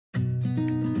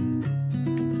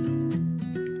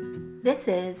This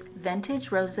is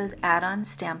Vintage Roses Add-on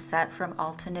Stamp Set from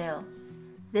Altenew.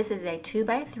 This is a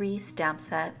 2x3 stamp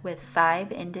set with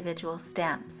 5 individual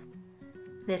stamps.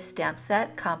 This stamp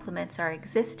set complements our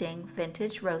existing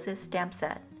Vintage Roses stamp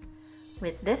set.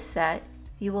 With this set,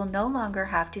 you will no longer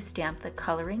have to stamp the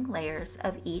coloring layers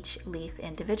of each leaf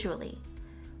individually.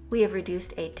 We have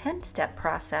reduced a 10-step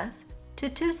process to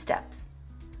 2 steps.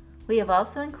 We have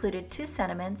also included 2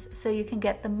 sentiments so you can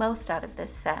get the most out of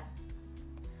this set.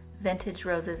 Vintage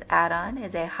Roses Add-on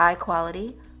is a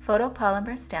high-quality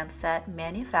photopolymer stamp set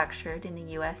manufactured in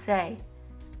the USA.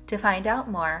 To find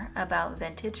out more about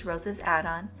Vintage Roses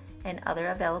Add-on and other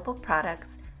available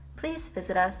products, please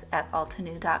visit us at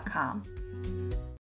altenew.com.